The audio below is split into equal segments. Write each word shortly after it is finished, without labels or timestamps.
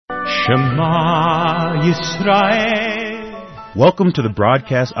Shema Yisrael. Welcome to the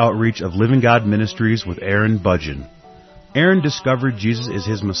broadcast outreach of Living God Ministries with Aaron Budgeon. Aaron discovered Jesus is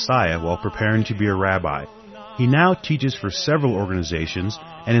his Messiah while preparing to be a rabbi. He now teaches for several organizations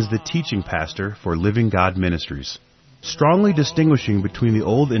and is the teaching pastor for Living God Ministries. Strongly distinguishing between the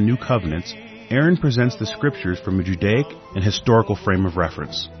Old and New Covenants, Aaron presents the Scriptures from a Judaic and historical frame of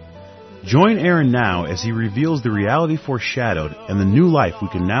reference. Join Aaron now as he reveals the reality foreshadowed and the new life we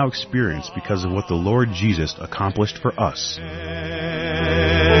can now experience because of what the Lord Jesus accomplished for us.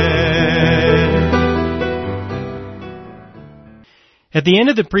 At the end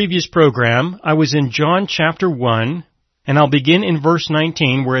of the previous program, I was in John chapter 1, and I'll begin in verse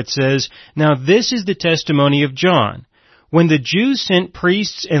 19 where it says, "Now this is the testimony of John. When the Jews sent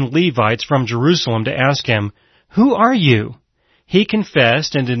priests and Levites from Jerusalem to ask him, 'Who are you?' He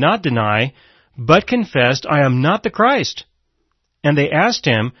confessed and did not deny, but confessed, 'I am not the Christ.' And they asked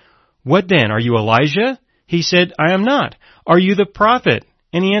him, 'What then? Are you Elijah?' He said, 'I am not.' 'Are you the prophet?'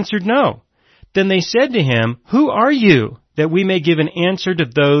 And he answered, 'No.' Then they said to him, 'Who are you? That we may give an answer to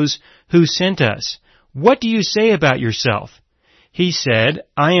those who sent us. What do you say about yourself?' He said,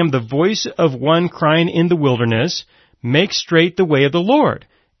 'I am the voice of one crying in the wilderness, make straight the way of the Lord,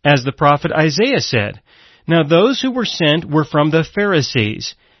 as the prophet Isaiah said.' Now those who were sent were from the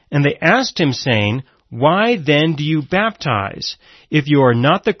Pharisees, and they asked him, saying, 'Why then do you baptize, if you are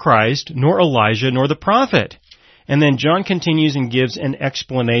not the Christ, nor Elijah, nor the prophet?' And then John continues and gives an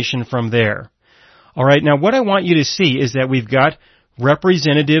explanation from there. All right, now what I want you to see is that we've got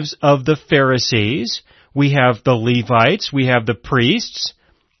representatives of the Pharisees, we have the Levites, we have the priests.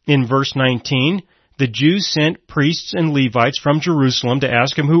 In verse 19, the Jews sent priests and Levites from Jerusalem to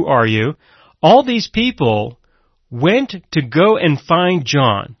ask him, 'Who are you?' All these people went to go and find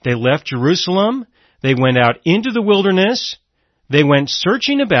John. They left Jerusalem, they went out into the wilderness, they went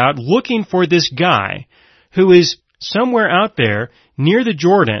searching about looking for this guy who is somewhere out there near the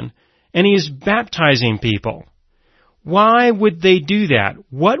Jordan, and he is baptizing people. Why would they do that?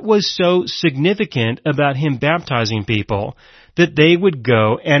 What was so significant about him baptizing people that they would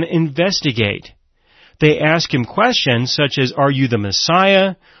go and investigate? They ask him questions such as, "Are you the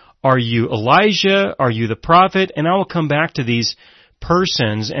Messiah? Are you Elijah? Are you the prophet?" And I will come back to these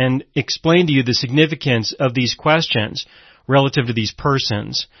persons and explain to you the significance of these questions relative to these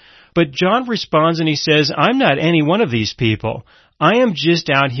persons. But John responds and he says, "I'm not any one of these people. I am just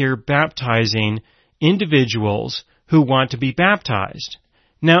out here baptizing individuals who want to be baptized."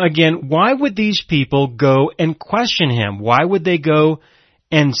 Now again, why would these people go and question him? Why would they go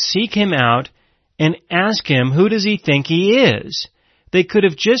and seek him out and ask him, who does he think he is? They could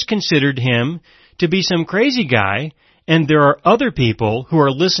have just considered him to be some crazy guy, and there are other people who are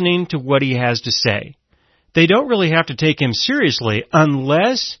listening to what he has to say. They don't really have to take him seriously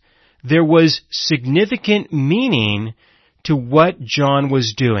unless there was significant meaning to what John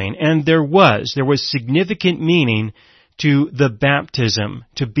was doing. And there was significant meaning to the baptism,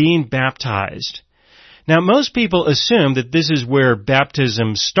 to being baptized. Now, most people assume that this is where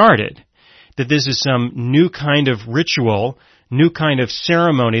baptism started, that this is some new kind of ritual, new kind of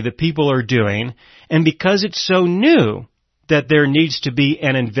ceremony that people are doing, and because it's so new, that there needs to be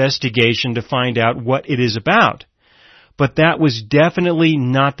an investigation to find out what it is about. But that was definitely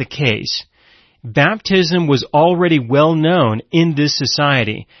not the case. Baptism was already well known in this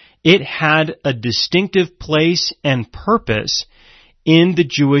society. It had a distinctive place and purpose in the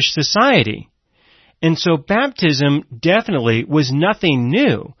Jewish society. And so baptism definitely was nothing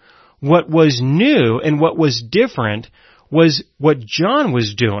new. What was new and what was different was what John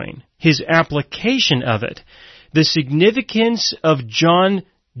was doing, his application of it. The significance of John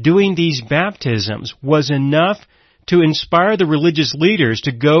doing these baptisms was enough to inspire the religious leaders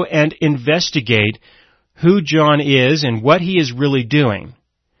to go and investigate who John is and what he is really doing.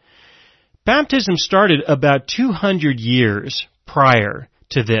 Baptism started about 200 years prior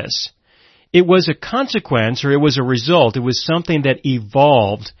to this. It was a consequence, or it was a result, it was something that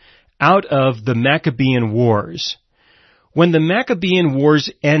evolved out of the Maccabean Wars. When the Maccabean Wars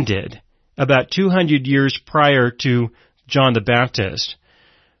ended, about 200 years prior to John the Baptist,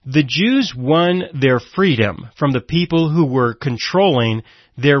 the Jews won their freedom from the people who were controlling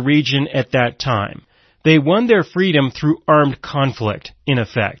their region at that time. They won their freedom through armed conflict, in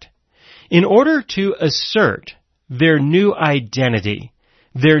effect. In order to assert their new identity,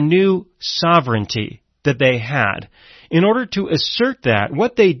 their new sovereignty that they had, in order to assert that,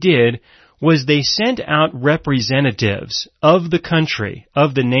 what they did was they sent out representatives of the country,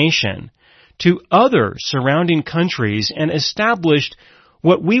 of the nation, to other surrounding countries and established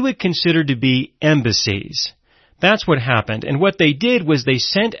what we would consider to be embassies. That's what happened. And what they did was they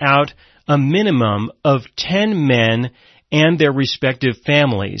sent out a minimum of 10 men and their respective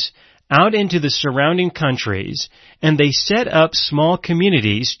families out into the surrounding countries, and they set up small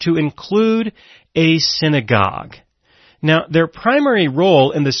communities to include a synagogue. Now, their primary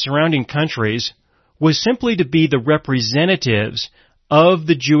role in the surrounding countries was simply to be the representatives of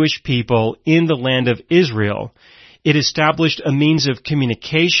the Jewish people in the land of Israel. It established a means of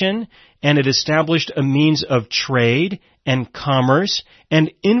communication, and it established a means of trade and commerce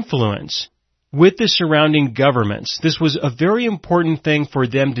and influence with the surrounding governments. This was a very important thing for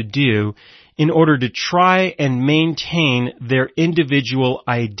them to do in order to try and maintain their individual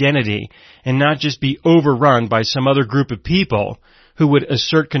identity and not just be overrun by some other group of people who would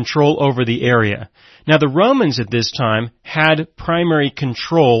assert control over the area. Now, the Romans at this time had primary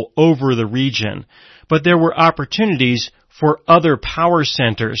control over the region, but there were opportunities for other power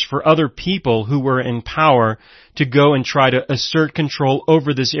centers, for other people who were in power to go and try to assert control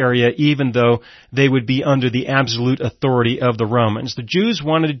over this area, even though they would be under the absolute authority of the Romans. The Jews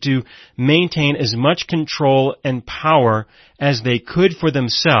wanted to maintain as much control and power as they could for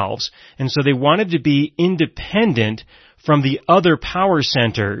themselves, and so they wanted to be independent from the other power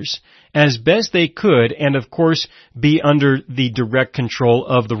centers as best they could, and of course be under the direct control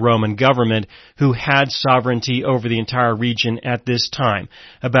of the Roman government, who had sovereignty over the entire region at this time,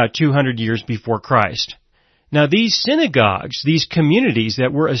 about 200 years before Christ. Now, these synagogues, these communities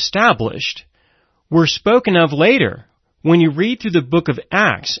that were established, were spoken of later. When you read through the book of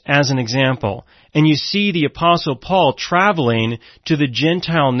Acts, as an example, and you see the Apostle Paul traveling to the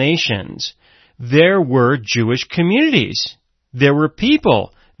Gentile nations, there were Jewish communities. There were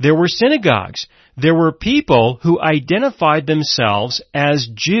people. There were synagogues. There were people who identified themselves as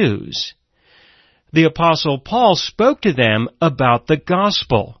Jews. The Apostle Paul spoke to them about the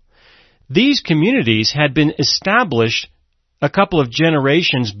gospel. These communities had been established a couple of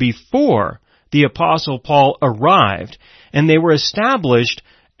generations before the Apostle Paul arrived, and they were established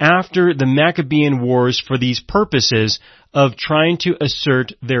after the Maccabean Wars for these purposes of trying to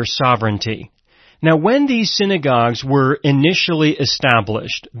assert their sovereignty. Now, when these synagogues were initially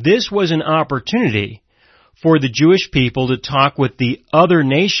established, this was an opportunity for the Jewish people to talk with the other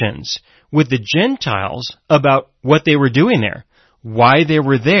nations, with the Gentiles, about what they were doing there, why they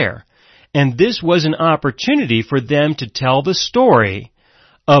were there. And this was an opportunity for them to tell the story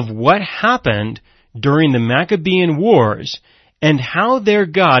of what happened during the Maccabean Wars and how their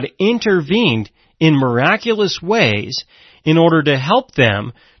God intervened in miraculous ways in order to help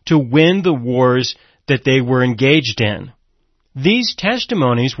them to win the wars that they were engaged in. These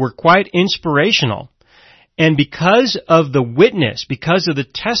testimonies were quite inspirational. And because of the witness, because of the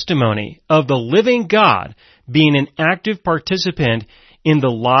testimony of the living God being an active participant in the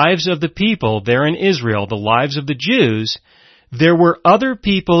lives of the people there in Israel, the lives of the Jews, there were other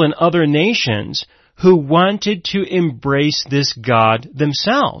people in other nations who wanted to embrace this God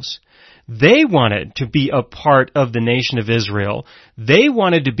themselves. They wanted to be a part of the nation of Israel. They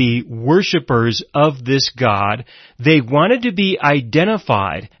wanted to be worshipers of this God. They wanted to be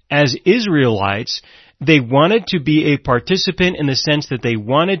identified as Israelites. They wanted to be a participant in the sense that they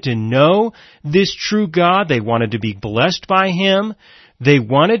wanted to know this true God. They wanted to be blessed by Him. They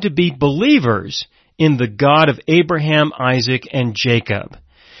wanted to be believers in the God of Abraham, Isaac, and Jacob.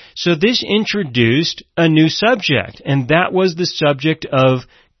 So this introduced a new subject, and that was the subject of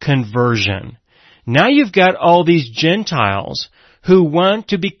conversion. Now you've got all these Gentiles who want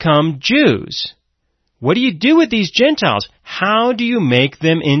to become Jews. What do you do with these Gentiles? How do you make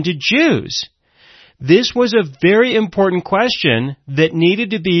them into Jews? This was a very important question that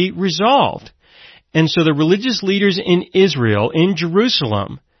needed to be resolved. And so the religious leaders in Israel, in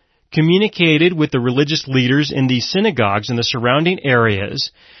Jerusalem, communicated with the religious leaders in these synagogues in the surrounding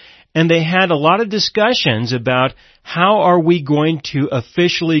areas, and they had a lot of discussions about how are we going to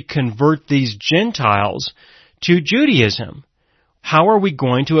officially convert these Gentiles to Judaism? How are we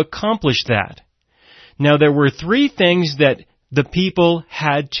going to accomplish that? Now, there were three things that the people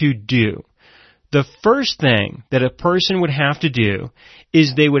had to do. The first thing that a person would have to do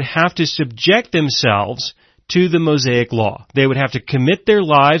is they would have to subject themselves to the Mosaic Law. They would have to commit their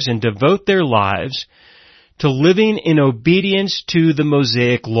lives and devote their lives to living in obedience to the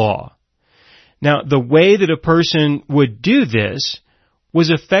Mosaic Law. Now, the way that a person would do this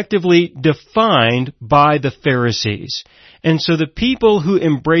was effectively defined by the Pharisees. And so the people who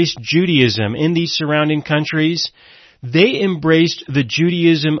embraced Judaism in these surrounding countries, they embraced the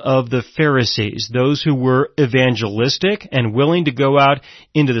Judaism of the Pharisees, those who were evangelistic and willing to go out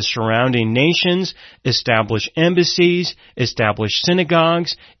into the surrounding nations, establish embassies, establish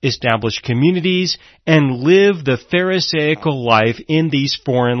synagogues, establish communities, and live the Pharisaical life in these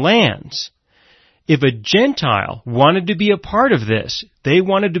foreign lands. If a Gentile wanted to be a part of this, they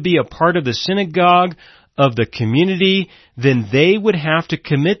wanted to be a part of the synagogue, of the community, then they would have to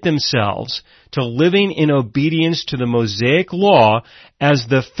commit themselves to living in obedience to the Mosaic law as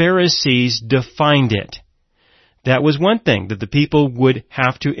the Pharisees defined it. That was one thing that the people would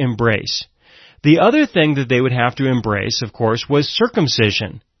have to embrace. The other thing that they would have to embrace, of course, was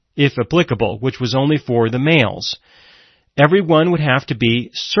circumcision, if applicable, which was only for the males. Everyone would have to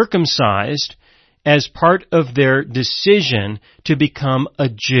be circumcised as part of their decision to become a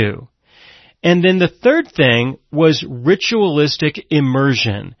Jew. And then the third thing was ritualistic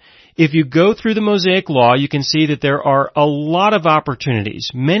immersion. If you go through the Mosaic Law, you can see that there are a lot of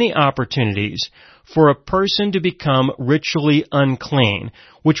opportunities, many opportunities, for a person to become ritually unclean,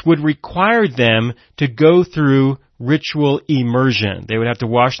 which would require them to go through ritual immersion. They would have to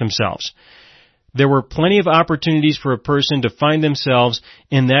wash themselves. There were plenty of opportunities for a person to find themselves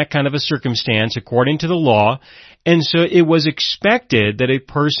in that kind of a circumstance according to the law, and so it was expected that a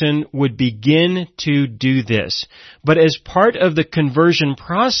person would begin to do this. But as part of the conversion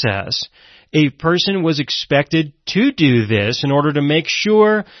process, a person was expected to do this in order to make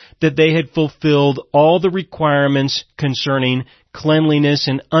sure that they had fulfilled all the requirements concerning cleanliness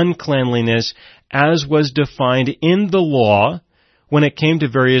and uncleanliness as was defined in the law when it came to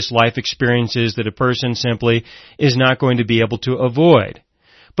various life experiences that a person simply is not going to be able to avoid.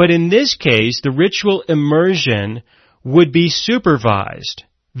 But in this case, the ritual immersion would be supervised.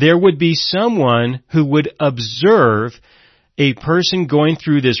 There would be someone who would observe a person going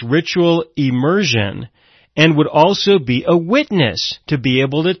through this ritual immersion and would also be a witness to be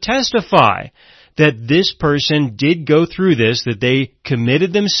able to testify that this person did go through this, that they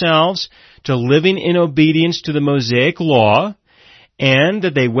committed themselves to living in obedience to the Mosaic law, and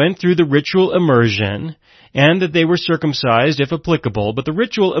that they went through the ritual immersion, and that they were circumcised if applicable, but the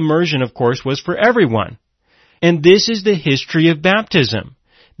ritual immersion, of course, was for everyone. And this is the history of baptism.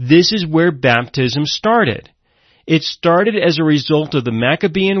 This is where baptism started. It started as a result of the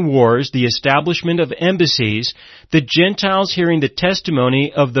Maccabean Wars, the establishment of embassies, the Gentiles hearing the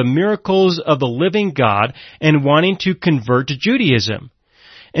testimony of the miracles of the living God and wanting to convert to Judaism.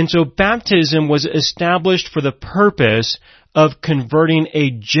 And so baptism was established for the purpose of converting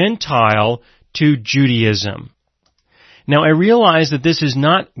a Gentile to Judaism. Now, I realize that this is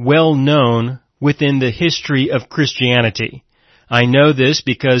not well known within the history of Christianity. I know this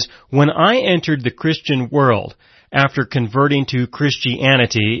because when I entered the Christian world after converting to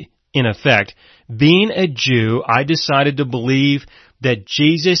Christianity, in effect, being a Jew, I decided to believe that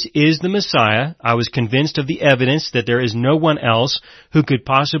Jesus is the Messiah. I was convinced of the evidence that there is no one else who could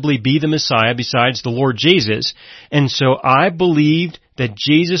possibly be the Messiah besides the Lord Jesus. And so I believed that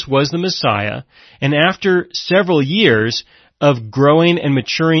Jesus was the Messiah. And after several years of growing and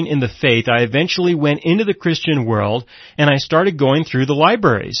maturing in the faith, I eventually went into the Christian world and I started going through the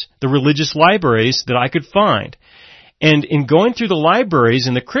libraries, the religious libraries that I could find. And in going through the libraries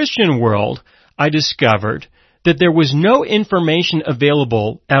in the Christian world, I discovered that there was no information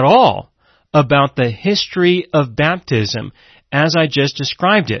available at all about the history of baptism as I just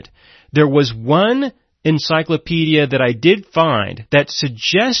described it. There was one encyclopedia that I did find that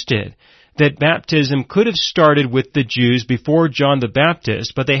suggested that baptism could have started with the Jews before John the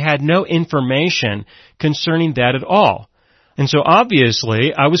Baptist, but they had no information concerning that at all. And so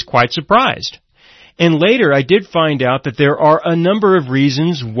obviously I was quite surprised. And later I did find out that there are a number of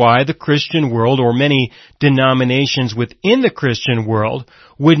reasons why the Christian world, or many denominations within the Christian world,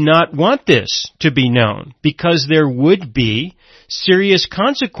 would not want this to be known, because there would be serious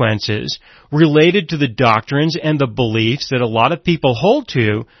consequences related to the doctrines and the beliefs that a lot of people hold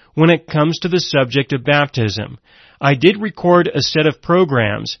to when it comes to the subject of baptism. I did record a set of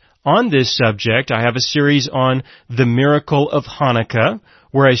programs on this subject. I have a series on the miracle of Hanukkah,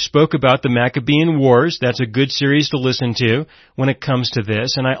 where I spoke about the Maccabean Wars. That's a good series to listen to when it comes to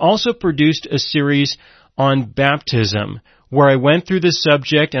this. And I also produced a series on baptism, where I went through the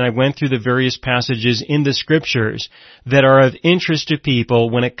subject and I went through the various passages in the Scriptures that are of interest to people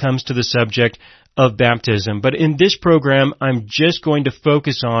when it comes to the subject of baptism. But in this program, I'm just going to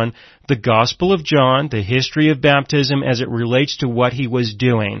focus on the Gospel of John, the history of baptism as it relates to what he was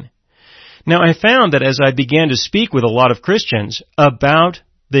doing. Now, I found that as I began to speak with a lot of Christians about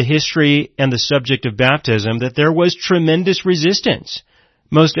the history and the subject of baptism, that there was tremendous resistance.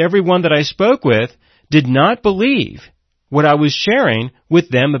 Most everyone that I spoke with did not believe what I was sharing with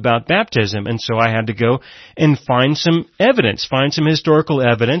them about baptism. And so I had to go and find some evidence, find some historical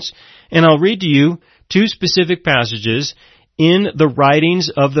evidence. And I'll read to you two specific passages in the writings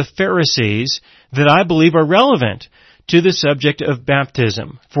of the Pharisees that I believe are relevant to the subject of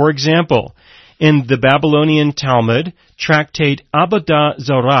baptism. For example, in the Babylonian Talmud, Tractate Avodah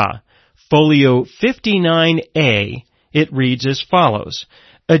Zarah, folio 59a, it reads as follows: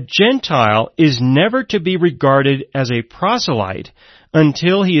 "A Gentile is never to be regarded as a proselyte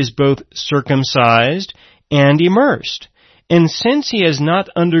until he is both circumcised and immersed. And since he has not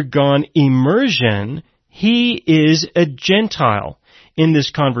undergone immersion, he is a Gentile." In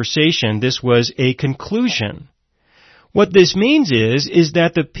this conversation, this was a conclusion. What this means is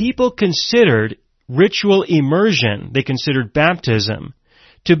that the people considered ritual immersion, they considered baptism,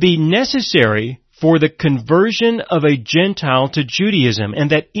 to be necessary for the conversion of a Gentile to Judaism, and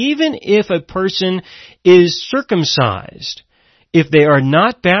that even if a person is circumcised, if they are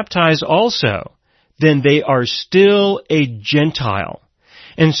not baptized also, then they are still a Gentile.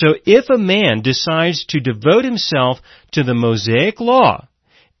 And so if a man decides to devote himself to the Mosaic law,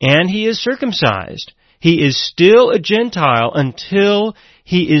 and he is circumcised, he is still a Gentile until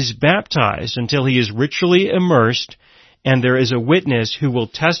he is baptized, until he is ritually immersed, and there is a witness who will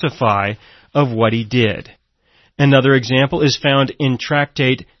testify of what he did. Another example is found in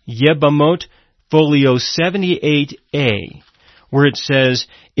Tractate Yebamot, folio 78a, where it says,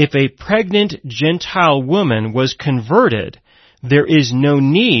 "If a pregnant Gentile woman was converted, there is no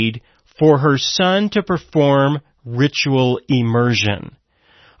need for her son to perform ritual immersion."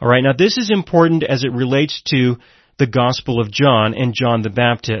 All right, now this is important as it relates to the Gospel of John and John the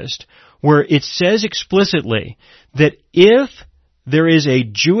Baptist, where it says explicitly that if there is a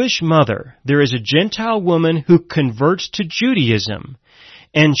Jewish mother, there is a Gentile woman who converts to Judaism,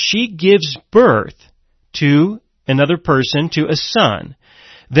 and she gives birth to another person, to a son,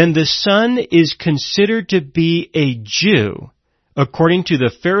 then the son is considered to be a Jew, according to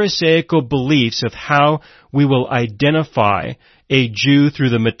the Pharisaical beliefs of how we will identify a Jew through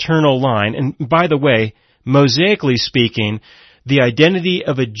the maternal line. And by the way, Mosaically speaking, the identity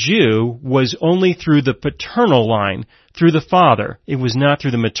of a Jew was only through the paternal line, through the father. It was not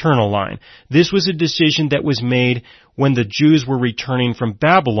through the maternal line. This was a decision that was made when the Jews were returning from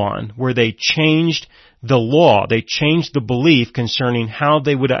Babylon, where they changed the law. They changed the belief concerning how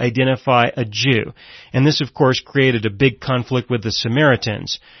they would identify a Jew. And this, of course, created a big conflict with the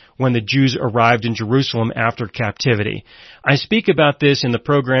Samaritans when the Jews arrived in Jerusalem after captivity. I speak about this in the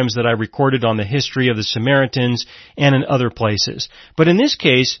programs that I recorded on the history of the Samaritans and in other places. But in this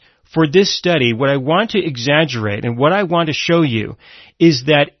case, for this study, what I want to exaggerate and what I want to show you is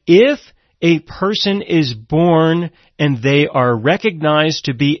that if a person is born and they are recognized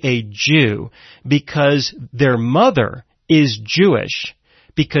to be a Jew because their mother is Jewish,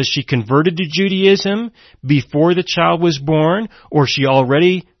 because she converted to Judaism before the child was born, or she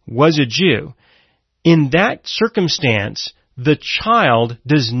already was a Jew, in that circumstance, the child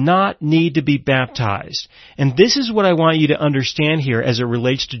does not need to be baptized. And this is what I want you to understand here as it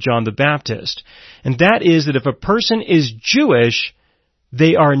relates to John the Baptist. And that is that if a person is Jewish,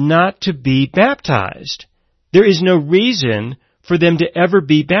 they are not to be baptized. There is no reason for them to ever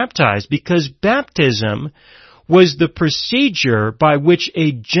be baptized, because baptism was the procedure by which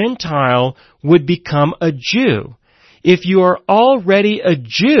a Gentile would become a Jew. If you are already a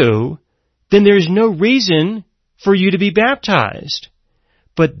Jew, then there's no reason for you to be baptized.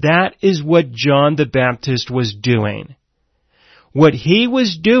 But that is what John the Baptist was doing. What he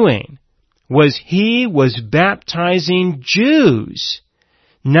was doing was he was baptizing Jews,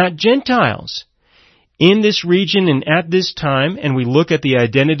 not Gentiles. In this region and at this time, and we look at the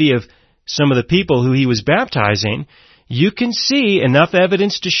identity of some of the people who he was baptizing, you can see enough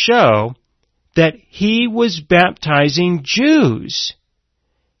evidence to show that he was baptizing Jews.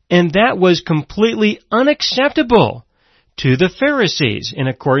 And that was completely unacceptable to the Pharisees in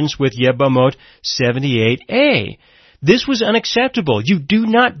accordance with Yebamot 78a. This was unacceptable. You do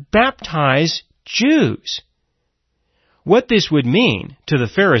not baptize Jews. What this would mean to the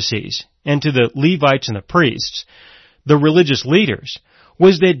Pharisees and to the Levites and the priests, the religious leaders,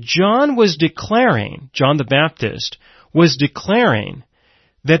 was that John the Baptist was declaring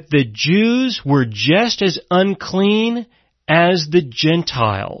that the Jews were just as unclean as the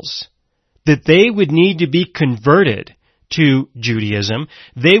Gentiles, that they would need to be converted to Judaism,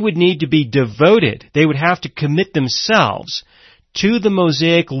 they would need to be devoted, they would have to commit themselves to the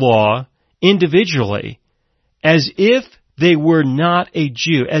Mosaic law individually, as if they were not a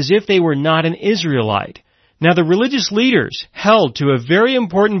Jew, as if they were not an Israelite. Now the religious leaders held to a very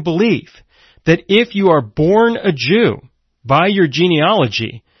important belief, that if you are born a Jew by your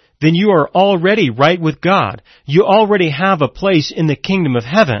genealogy, then you are already right with God. You already have a place in the kingdom of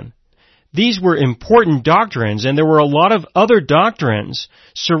heaven. These were important doctrines, and there were a lot of other doctrines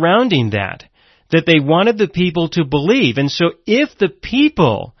surrounding that they wanted the people to believe. And so if the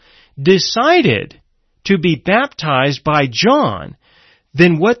people decided to be baptized by John,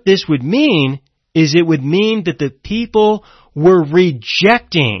 then what this would mean is it would mean that the people were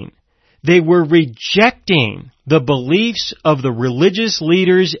rejecting. They were rejecting the beliefs of the religious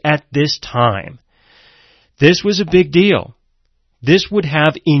leaders at this time. This was a big deal. This would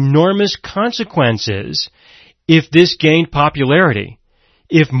have enormous consequences if this gained popularity.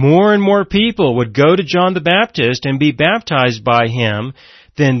 If more and more people would go to John the Baptist and be baptized by him,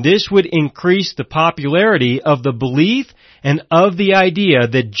 then this would increase the popularity of the belief and of the idea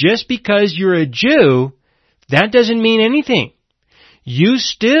that just because you're a Jew, that doesn't mean anything. You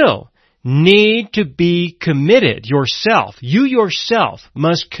still need to be committed yourself. You yourself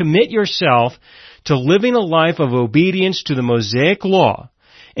must commit yourself to living a life of obedience to the Mosaic law.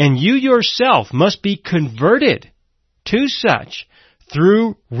 And you yourself must be converted to such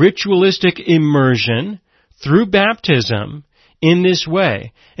through ritualistic immersion, through baptism, in this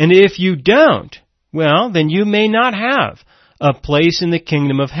way. And if you don't, well, then you may not have a place in the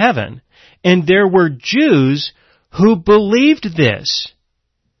kingdom of heaven. And there were Jews who believed this.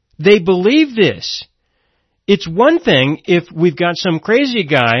 They believed this. It's one thing if we've got some crazy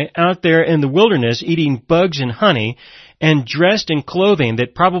guy out there in the wilderness eating bugs and honey and dressed in clothing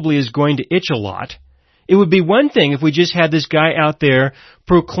that probably is going to itch a lot. It would be one thing if we just had this guy out there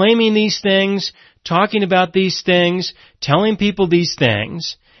proclaiming these things, talking about these things, telling people these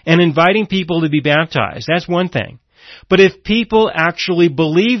things, and inviting people to be baptized. That's one thing. But if people actually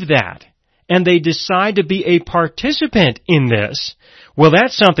believe that, and they decide to be a participant in this, well,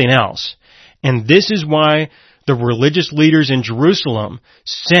 that's something else. And this is why the religious leaders in Jerusalem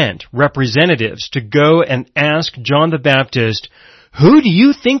sent representatives to go and ask John the Baptist, "Who do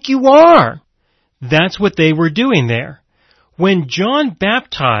you think you are?" That's what they were doing there. When John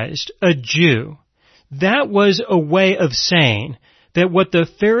baptized a Jew, that was a way of saying that what the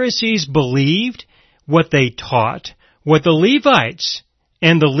Pharisees believed, what they taught, what the Levites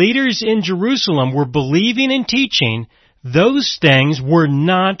and the leaders in Jerusalem were believing and teaching, those things were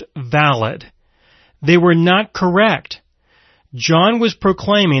not valid. They were not correct. John was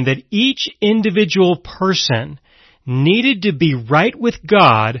proclaiming that each individual person needed to be right with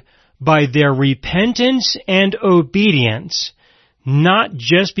God by their repentance and obedience, not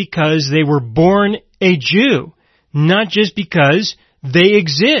just because they were born a Jew, not just because they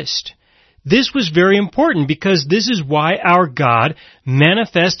exist. This was very important because this is why our God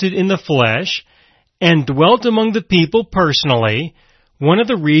manifested in the flesh and dwelt among the people personally. One of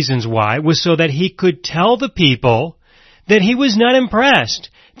the reasons why was so that he could tell the people that he was not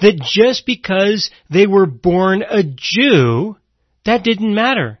impressed, that just because they were born a Jew, that didn't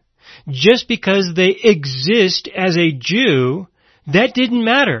matter. Just because they exist as a Jew, that didn't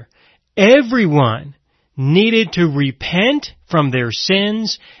matter. Everyone needed to repent from their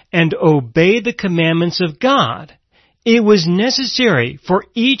sins and obey the commandments of God. It was necessary for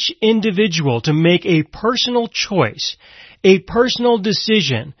each individual to make a personal choice, a personal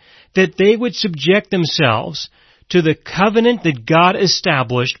decision that they would subject themselves to the covenant that God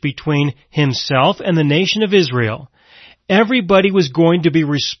established between himself and the nation of Israel. Everybody was going to be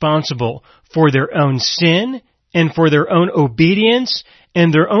responsible for their own sin and for their own obedience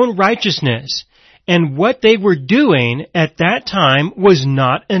and their own righteousness. And what they were doing at that time was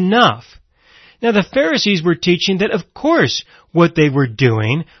not enough. Now the Pharisees were teaching that of course what they were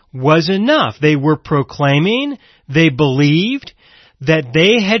doing was enough. They were proclaiming, they believed that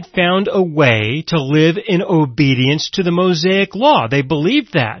they had found a way to live in obedience to the Mosaic law. They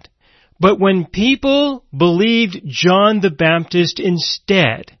believed that. But when people believed John the Baptist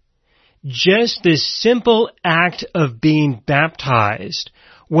instead, just this simple act of being baptized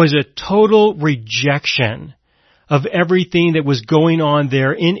was a total rejection of everything that was going on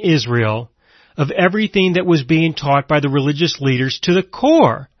there in Israel, of everything that was being taught by the religious leaders to the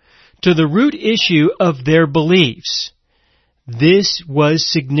core, to the root issue of their beliefs. This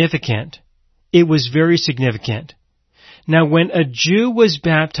was significant. It was very significant. Now, when a Jew was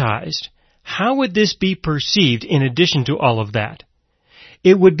baptized, how would this be perceived in addition to all of that?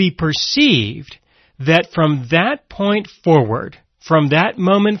 It would be perceived that from that point forward, from that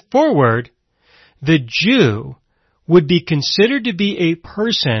moment forward, the Jew would be considered to be a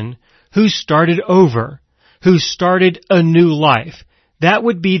person who started over, who started a new life. That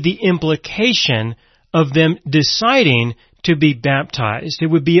would be the implication of them deciding to be baptized. It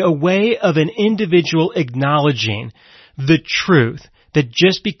would be a way of an individual acknowledging the truth that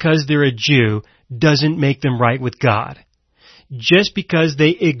just because they're a Jew doesn't make them right with God. Just because they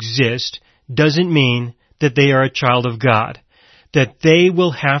exist doesn't mean that they are a child of God, that they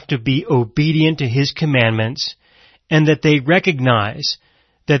will have to be obedient to His commandments, and that they recognize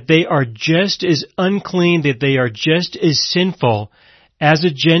that they are just as unclean, that they are just as sinful as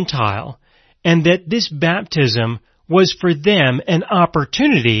a Gentile, and that this baptism was for them an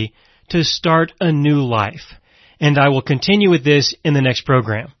opportunity to start a new life. And I will continue with this in the next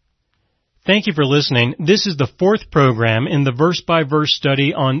program. Thank you for listening. This is the fourth program in the verse-by-verse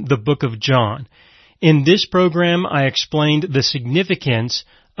study on the book of John. In this program, I explained the significance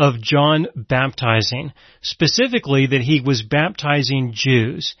of John baptizing, specifically that he was baptizing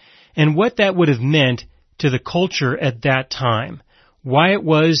Jews, and what that would have meant to the culture at that time. Why it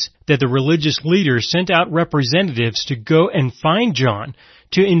was that the religious leaders sent out representatives to go and find John,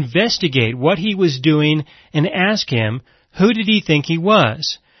 to investigate what he was doing and ask him, who did he think he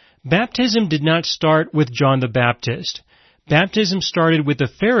was? Baptism did not start with John the Baptist. Baptism started with the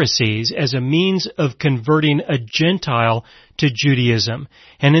Pharisees as a means of converting a Gentile to Judaism.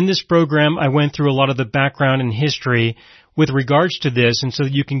 And in this program, I went through a lot of the background and history with regards to this, and so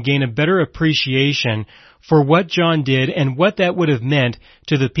that you can gain a better appreciation for what John did and what that would have meant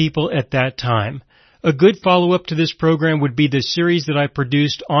to the people at that time. A good follow-up to this program would be the series that I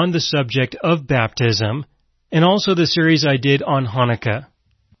produced on the subject of baptism, and also the series I did on Hanukkah.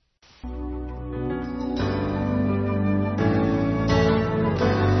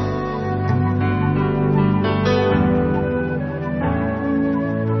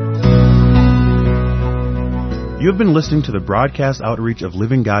 You have been listening to the broadcast outreach of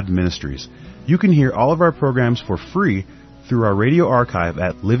Living God Ministries. You can hear all of our programs for free through our radio archive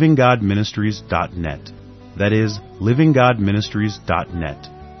at livinggodministries.net. That is, livinggodministries.net.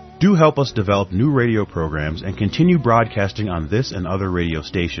 Do help us develop new radio programs and continue broadcasting on this and other radio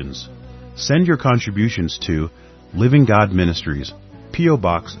stations. Send your contributions to Living God Ministries, P.O.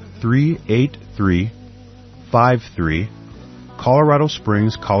 Box 38353, Colorado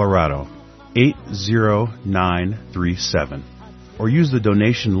Springs, Colorado 80937, or use the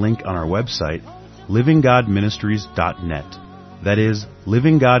donation link on our website, livinggodministries.net. That is,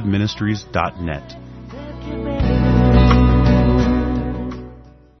 livinggodministries.net.